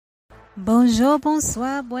Bonjour,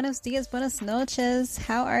 bonsoir, buenos dias, buenas noches.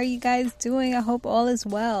 How are you guys doing? I hope all is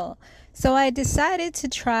well. So I decided to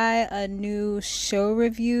try a new show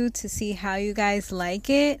review to see how you guys like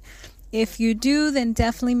it. If you do, then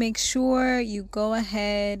definitely make sure you go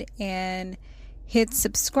ahead and hit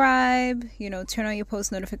subscribe, turn on your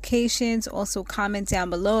post notifications. Also comment down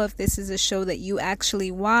below if this is a show that you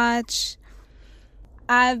actually watch.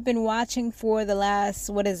 I've been watching for the last,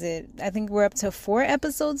 what is it? I think we're up to 4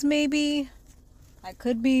 episodes maybe. I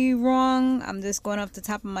could be wrong. I'm just going off the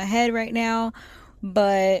top of my head right now.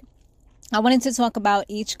 But I wanted to talk about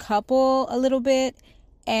each couple a little bit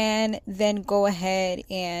and then go ahead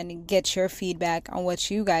and get your feedback on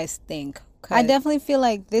what you guys think. I definitely feel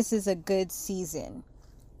like this is a good season.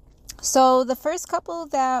 So the first couple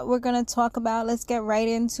that we're going to talk about, let's get right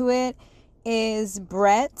into it, is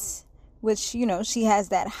Brett, which, she has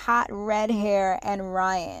that hot red hair, and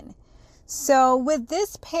Ryan. So with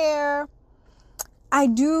this pair, I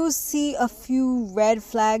do see a few red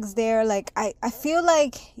flags there. Like, I feel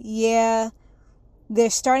like, they're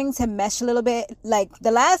starting to mesh a little bit. Like,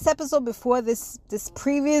 the last episode before this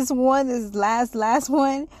previous one, this last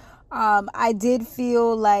one, I did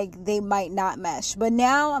feel like they might not mesh. But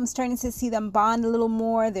now I'm starting to see them bond a little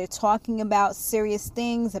more. They're talking about serious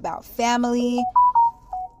things, about family.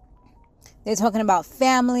 They're talking about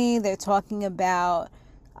family. They're talking about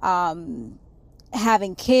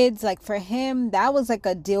having kids. Like, for him, that was like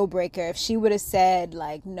a deal breaker. If she would have said,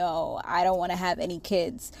 like, no, I don't want to have any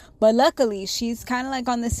kids. But luckily, she's kind of like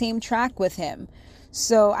on the same track with him.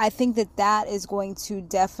 So I think that is going to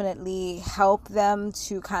definitely help them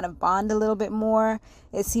to kind of bond a little bit more.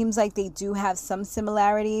 It seems like they do have some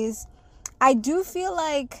similarities. I do feel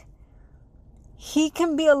like he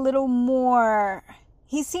can be a little more...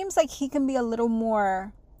 He seems like he can be a little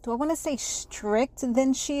more, do I want to say strict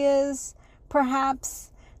than she is,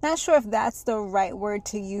 perhaps? Not sure if that's the right word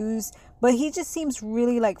to use, but he just seems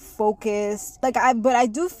really like focused. But I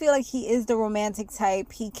do feel like he is the romantic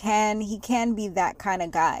type. He can be that kind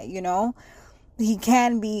of guy, He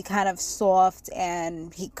can be kind of soft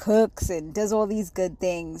and he cooks and does all these good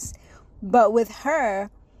things. But with her,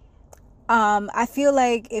 I feel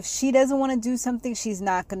like if she doesn't want to do something, she's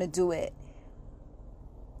not going to do it.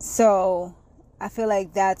 So I feel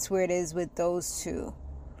like that's where it is with those two.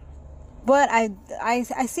 But I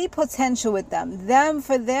see potential with them.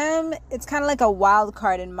 For them, it's kind of like a wild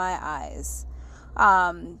card in my eyes.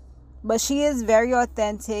 But she is very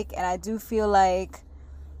authentic, and I do feel like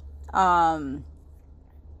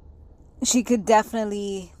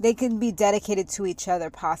they could be dedicated to each other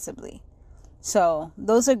possibly. So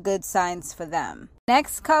those are good signs for them.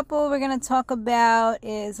 Next couple we're going to talk about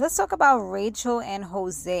let's talk about Rachel and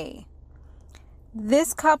Jose.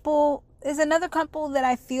 This couple is another couple that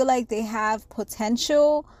I feel like they have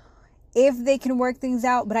potential if they can work things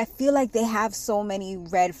out, but I feel like they have so many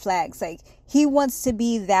red flags. Like, he wants to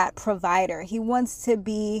be that provider. He wants to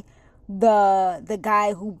be the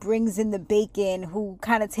guy who brings in the bacon, who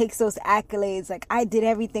kind of takes those accolades, like, I did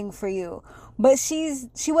everything for you. But she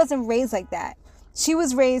wasn't raised like that. She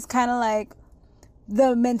was raised kind of like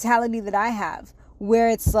the mentality that I have, where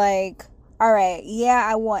it's like, all right,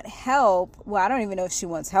 I want help. Well, I don't even know if she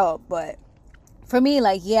wants help, but for me,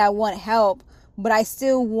 like, I want help, but I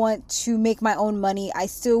still want to make my own money. I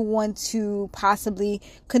still want to possibly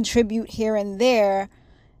contribute here and there.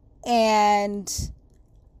 And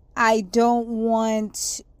I don't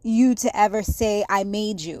want you to ever say I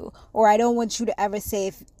made you, or I don't want you to ever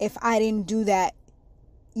say if I didn't do that,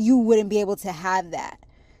 you wouldn't be able to have that,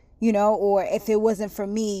 or if it wasn't for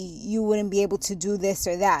me, you wouldn't be able to do this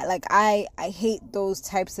or that. Like, I hate those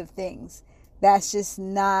types of things. That's just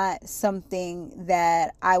not something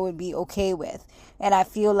that I would be okay with. And I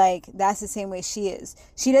feel like that's the same way she is.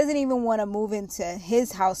 She doesn't even want to move into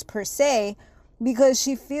his house per se, because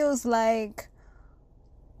she feels like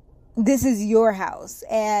this is your house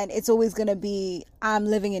and it's always going to be, I'm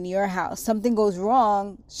living in your house. Something goes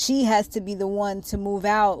wrong, she has to be the one to move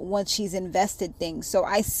out once she's invested things. So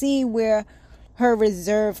I see where her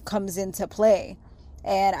reserve comes into play.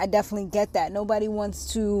 And I definitely get that. Nobody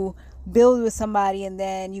wants to build with somebody and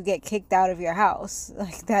then you get kicked out of your house.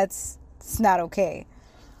 Like, it's not okay.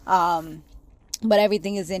 But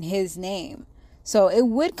everything is in his name. So it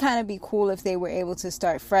would kind of be cool if they were able to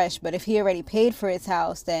start fresh. But if he already paid for his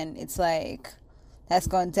house, then it's like, that's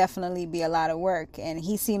going to definitely be a lot of work. And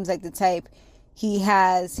he seems like the type, he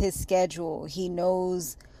has his schedule. He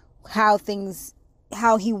knows how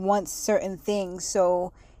he wants certain things.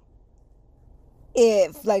 So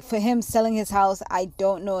if, like, for him selling his house, I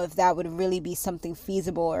don't know if that would really be something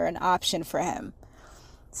feasible or an option for him.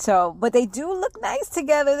 So, but they do look nice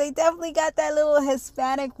together. They definitely got that little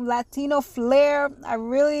Hispanic Latino flair. I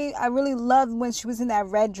really loved when she was in that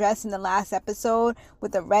red dress in the last episode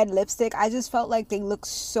with the red lipstick. I just felt like they looked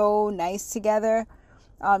so nice together.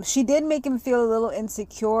 She did make him feel a little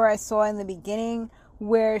insecure. I saw in the beginning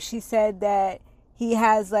where she said that he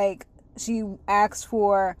has she asked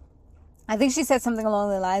for, I think she said something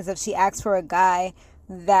along the lines of she asked for a guy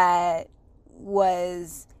that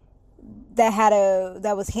was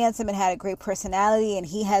handsome and had a great personality, and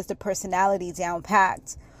he has the personality down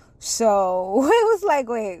packed. So it was like,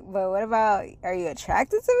 wait, but what about, are you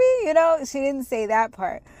attracted to me? You know, she didn't say that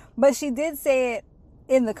part, but she did say it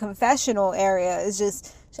in the confessional area. It's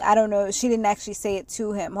just, I don't know, she didn't actually say it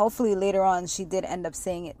to him. Hopefully later on she did end up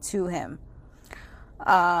saying it to him.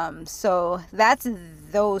 So that's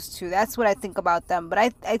those two. That's what I think about them. But I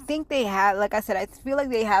think they have, like I said, I feel like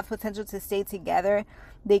they have potential to stay together.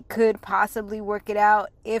 They could possibly work it out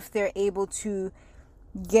if they're able to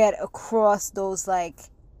get across those,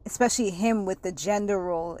 especially him with the gender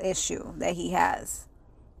role issue that he has.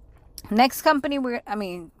 The next couple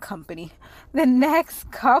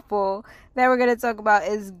that we're going to talk about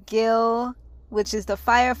is Gil, which is the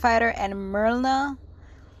firefighter, and Myrna.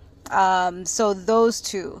 So those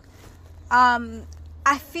two.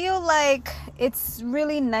 I feel like it's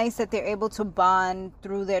really nice that they're able to bond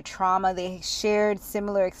through their trauma. They shared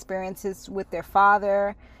similar experiences with their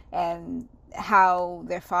father and how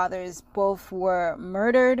their fathers both were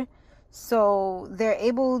murdered. So they're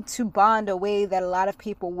able to bond a way that a lot of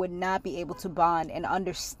people would not be able to bond and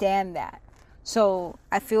understand that. So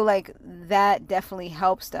I feel like that definitely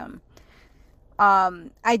helps them.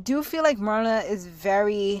 I do feel like Myrna is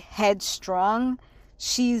very headstrong.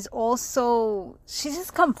 She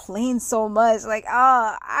just complains so much.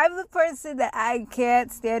 I'm the person that I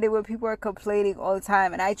can't stand it when people are complaining all the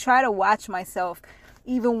time. And I try to watch myself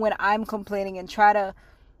even when I'm complaining and try to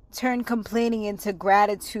turn complaining into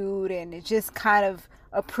gratitude and just kind of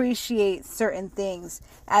appreciate certain things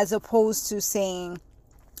as opposed to saying,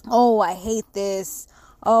 oh, I hate this.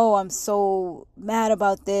 Oh, I'm so mad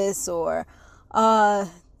about this. Or,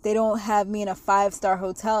 they don't have me in a 5-star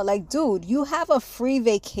hotel. Like, dude, you have a free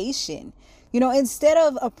vacation. Instead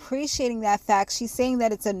of appreciating that fact, she's saying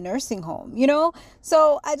that it's a nursing home,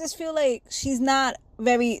 So I just feel like she's not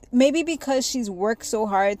maybe because she's worked so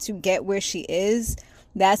hard to get where she is.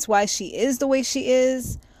 That's why she is the way she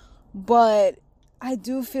is. But I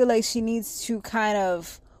do feel like she needs to kind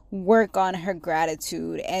of work on her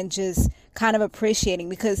gratitude and just kind of appreciating,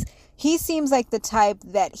 because he seems like the type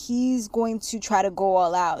that he's going to try to go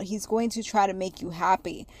all out. He's going to try to make you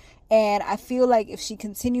happy. And I feel like if she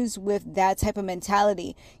continues with that type of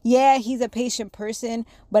mentality, yeah, he's a patient person,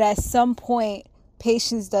 but at some point,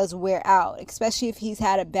 patience does wear out, especially if he's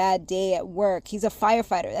had a bad day at work. He's a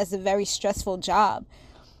firefighter. That's a very stressful job.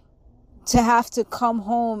 To have to come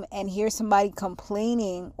home and hear somebody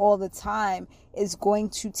complaining all the time is going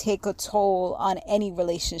to take a toll on any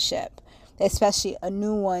relationship, especially a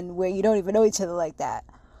new one where you don't even know each other like that.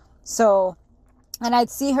 So, and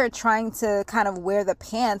I'd see her trying to kind of wear the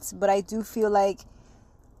pants, but I do feel like,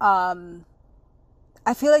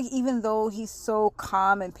 even though he's so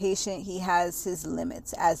calm and patient, he has his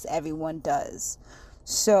limits, as everyone does.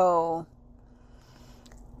 So,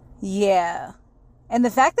 yeah. And the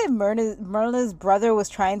fact that Myrna's brother was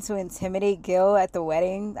trying to intimidate Gil at the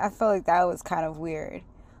wedding, I felt like that was kind of weird.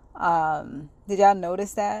 Did y'all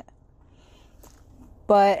notice that?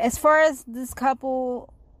 But as far as this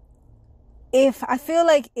couple, I feel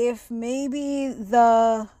like if maybe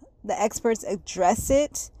the experts address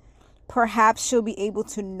it, perhaps she'll be able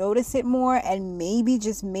to notice it more, and maybe,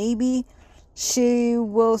 just maybe, she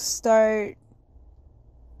will start,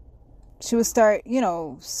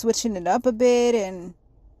 switching it up a bit and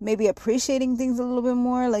maybe appreciating things a little bit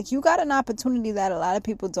more. Like, you got an opportunity that a lot of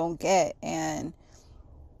people don't get, and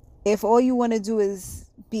if all you want to do is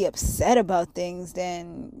be upset about things,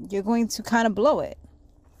 then you're going to kind of blow it.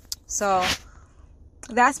 So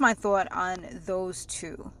that's my thought on those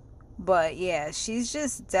two. But yeah, she's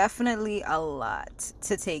just definitely a lot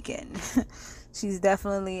to take in. She's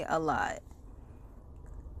definitely a lot.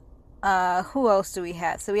 Who else do we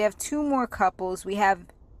have? So we have two more couples. We have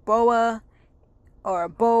Bo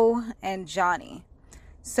and Johnny.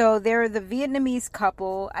 So they're the Vietnamese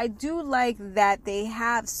couple. I do like that they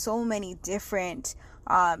have so many different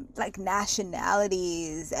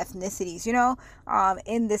nationalities, ethnicities,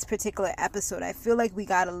 in this particular episode. I feel like we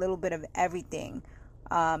got a little bit of everything.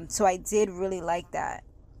 So I did really like that.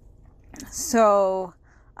 So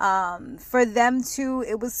for them two,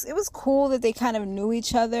 it was cool that they kind of knew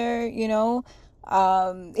each other,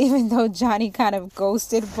 Even though Johnny kind of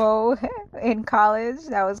ghosted Bo in college,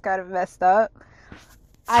 that was kind of messed up.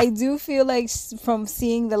 I do feel like from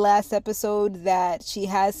seeing the last episode that she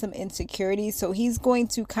has some insecurities, so he's going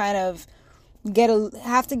to kind of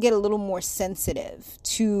have to get a little more sensitive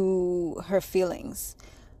to her feelings,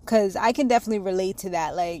 because I can definitely relate to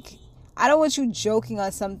that. Like, I don't want you joking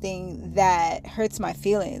on something that hurts my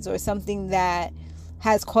feelings or something that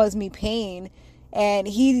has caused me pain, and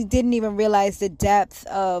he didn't even realize the depth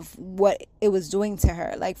of what it was doing to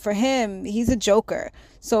her. Like, for him, he's a joker,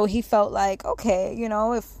 so he felt like, okay,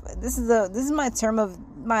 if this is my term of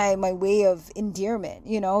my way of endearment,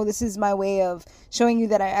 this is my way of showing you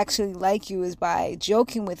that I actually like you, is by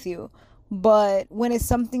joking with you. But when it's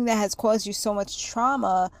something that has caused you so much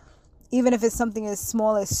trauma, even if it's something as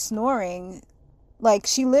small as snoring, like,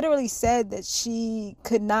 she literally said that she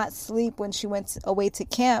could not sleep when she went away to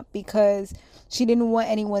camp because she didn't want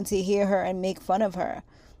anyone to hear her and make fun of her.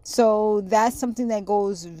 So that's something that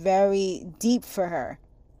goes very deep for her.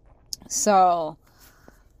 So,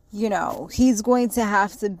 he's going to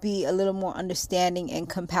have to be a little more understanding and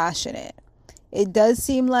compassionate. It does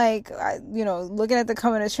seem like, looking at the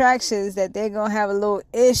coming attractions, that they're going to have a little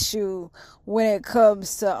issue when it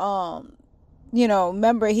comes to,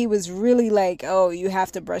 remember, he was really like, oh, you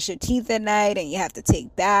have to brush your teeth at night and you have to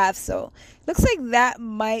take baths. So looks like that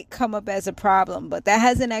might come up as a problem, but that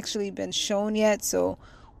hasn't actually been shown yet. So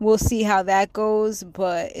we'll see how that goes.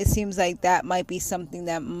 But it seems like that might be something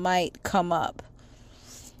that might come up.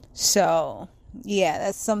 So yeah,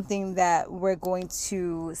 that's something that we're going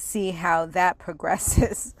to see how that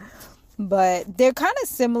progresses. But they're kind of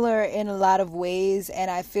similar in a lot of ways,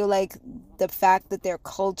 and I feel like the fact that their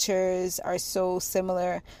cultures are so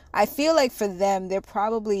similar, I feel like for them, they're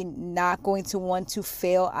probably not going to want to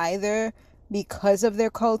fail either because of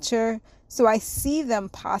their culture. So I see them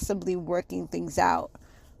possibly working things out.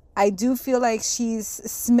 I do feel like she's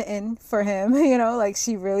smitten for him, like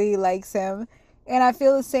she really likes him. And I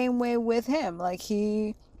feel the same way with him. Like,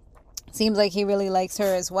 he seems like he really likes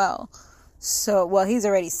her as well. So, well, he's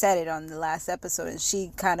already said it on the last episode, and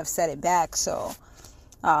she kind of said it back. So,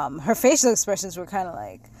 her facial expressions were kind of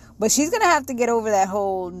like, but she's going to have to get over that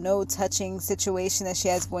whole no touching situation that she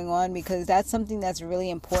has going on, because that's something that's really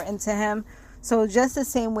important to him. So just the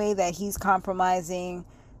same way that he's compromising,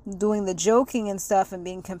 doing the joking and stuff and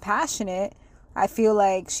being compassionate, I feel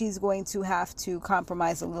like she's going to have to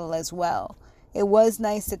compromise a little as well. It was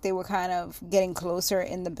nice that they were kind of getting closer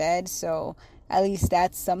in the bed, so at least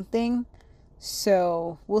that's something.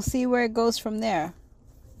 So we'll see where it goes from there.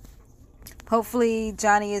 Hopefully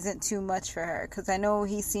Johnny isn't too much for her, because I know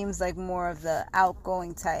he seems like more of the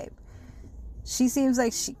outgoing type. She seems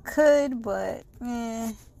like she could, but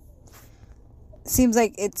seems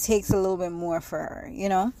like it takes a little bit more for her,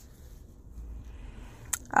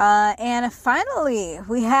 And finally,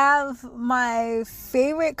 we have my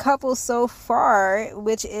favorite couple so far,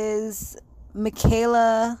 which is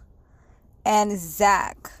Michaela and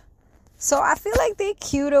Zach. So I feel like they're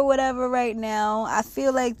cute or whatever right now. I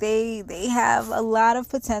feel like they have a lot of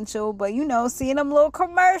potential, but seeing them little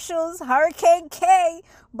commercials, Hurricane K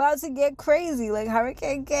about to get crazy. Like,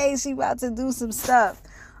 Hurricane K, she about to do some stuff.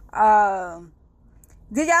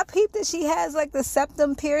 Did y'all peep that she has like the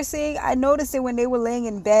septum piercing? I noticed it when they were laying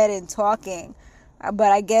in bed and talking.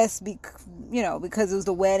 But I guess, because it was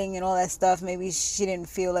the wedding and all that stuff, maybe she didn't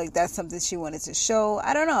feel like that's something she wanted to show.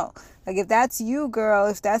 I don't know. Like, if that's you, girl,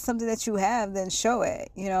 if that's something that you have, then show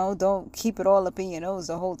it. Don't keep it all up in your nose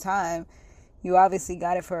the whole time. You obviously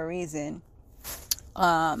got it for a reason.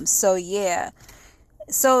 So yeah.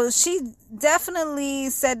 So she definitely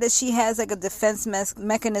said that she has like a defense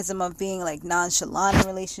mechanism of being like nonchalant in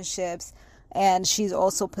relationships, and she's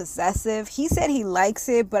also possessive. He said he likes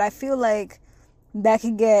it, but I feel like that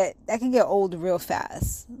can get old real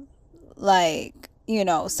fast. Like,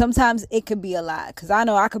 sometimes it could be a lot, because I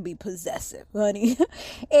know I could be possessive, honey.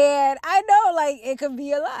 And I know, like, it could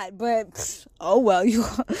be a lot, but oh well,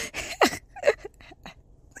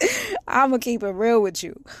 I'm gonna keep it real with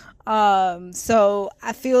you. So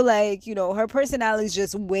I feel like, her personality is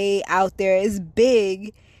just way out there. It's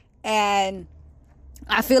big, and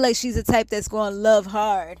I feel like she's the type that's going to love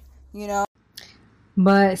hard,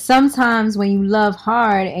 But sometimes when you love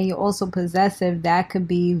hard and you're also possessive, that could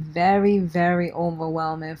be very, very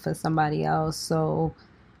overwhelming for somebody else. So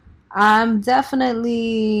I'm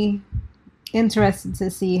definitely interested to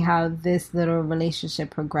see how this little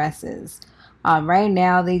relationship progresses. Right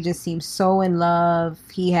now, they just seem so in love.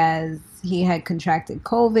 He had contracted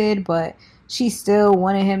COVID, but she still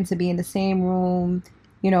wanted him to be in the same room.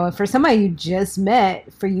 And for somebody you just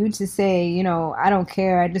met, for you to say, I don't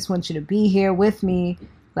care, I just want you to be here with me,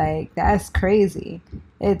 like, that's crazy.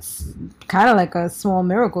 It's kind of like a small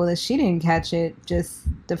miracle that she didn't catch it. Just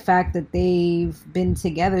the fact that they've been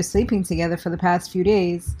together, sleeping together for the past few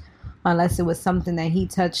days, unless it was something that he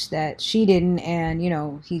touched that she didn't, and,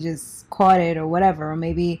 he just caught it or whatever. Or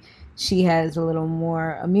maybe she has a little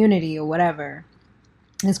more immunity or whatever.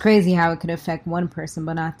 It's crazy how it could affect one person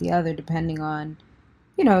but not the other, depending on,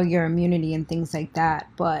 your immunity and things like that.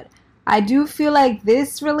 But I do feel like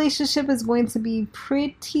this relationship is going to be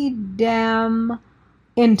pretty damn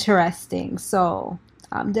interesting. So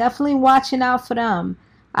I'm definitely watching out for them.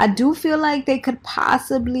 I do feel like they could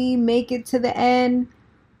possibly make it to the end,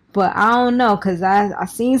 but I don't know, because I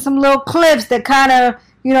seen some little clips that kind of,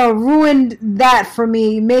 ruined that for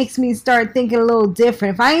me. Makes me start thinking a little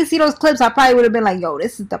different. If I didn't see those clips, I probably would have been like, yo,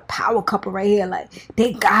 this is the power couple right here. Like,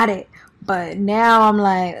 they got it. But now I'm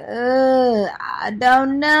like, I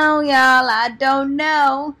don't know, y'all. I don't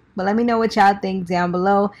know. But let me know what y'all think down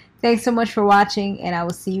below. Thanks so much for watching, and I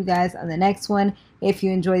will see you guys on the next one. If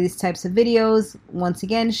you enjoy these types of videos, once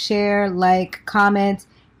again, share, like, comment,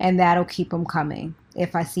 and that'll keep them coming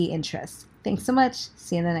if I see interest. Thanks so much.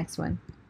 See you in the next one.